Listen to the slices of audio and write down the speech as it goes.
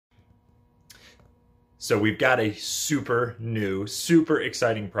So we've got a super new, super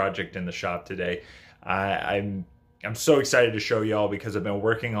exciting project in the shop today. I'm so excited to show y'all because I've been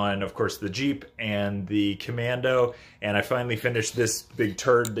working on, of course, the Jeep and the Commando, and I finally finished this big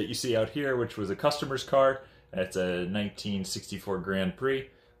turd that you see out here, which was a customer's car. It's a 1964 Grand Prix.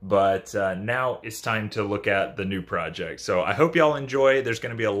 But now it's time to look at the new project. So I hope y'all enjoy. There's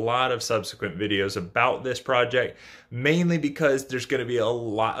going to be a lot of subsequent videos about this project, mainly because there's going to be a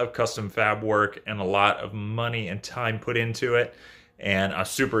lot of custom fab work and a lot of money and time put into it. And I'm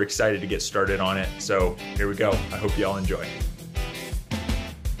super excited to get started on it. So here we go. I hope y'all enjoy.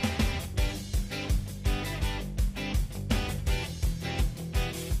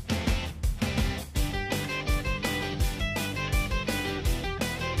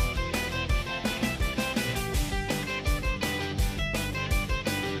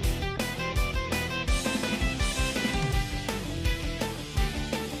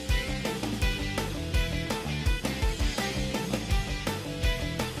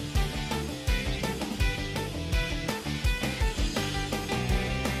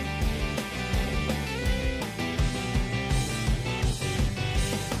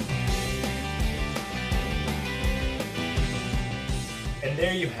 And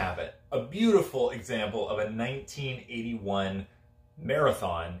there you have it, a beautiful example of a 1981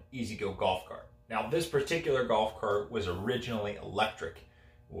 Marathon ezgo golf cart. Now, this particular golf cart was originally electric,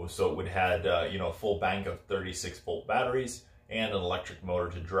 so it would have a full bank of 36-volt batteries and an electric motor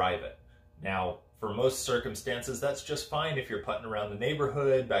to drive it. Now, for most circumstances, that's just fine if you're putting around the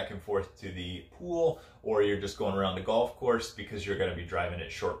neighborhood, back and forth to the pool, or you're just going around the golf course because you're going to be driving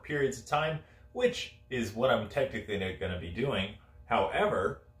it short periods of time, which is what I'm technically going to be doing.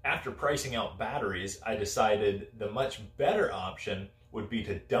 However, after pricing out batteries, I decided the much better option would be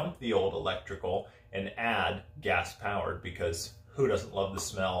to dump the old electrical and add gas powered, because who doesn't love the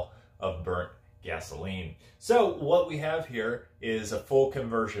smell of burnt gasoline? So what we have here is a full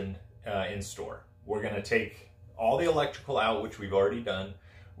conversion in store. We're going to take all the electrical out, which we've already done.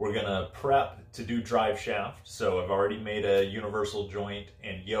 We're going to prep to do drive shaft. So I've already made a universal joint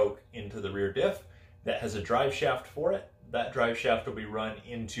and yoke into the rear diff that has a drive shaft for it. That drive shaft will be run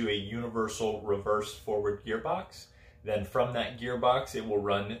into a universal reverse forward gearbox. Then from that gearbox, it will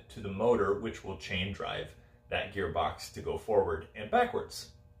run to the motor, which will chain drive that gearbox to go forward and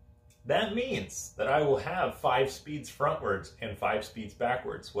backwards. That means that I will have 5 speeds frontwards and 5 speeds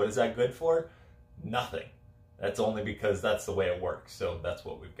backwards. What is that good for? Nothing. That's only because that's the way it works. So that's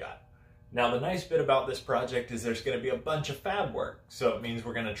what we've got. Now, the nice bit about this project is there's going to be a bunch of fab work. So it means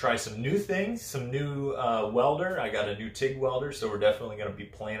we're going to try some new things, some new welder. I got a new TIG welder, so we're definitely going to be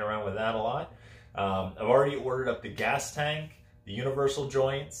playing around with that a lot. I've already ordered up the gas tank, the universal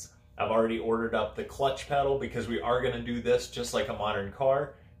joints. I've already ordered up the clutch pedal because we are going to do this just like a modern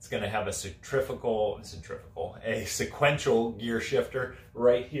car. It's going to have a sequential gear shifter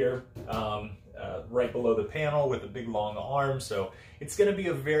right here. Right below the panel with a big long arm. So it's going to be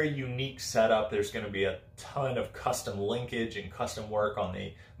a very unique setup. There's going to be a ton of custom linkage and custom work on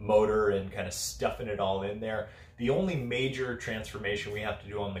the motor and kind of stuffing it all in there. The only major transformation we have to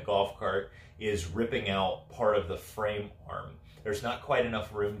do on the golf cart is ripping out part of the frame arm. There's not quite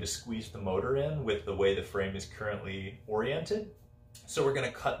enough room to squeeze the motor in with the way the frame is currently oriented. So we're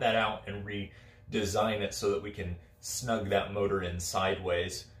going to cut that out and redesign it so that we can snug that motor in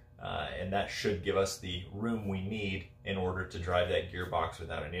sideways. And that should give us the room we need in order to drive that gearbox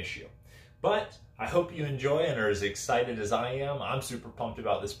without an issue. But I hope you enjoy and are as excited as I am. I'm super pumped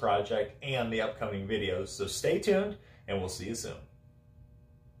about this project and the upcoming videos. So stay tuned and we'll see you soon.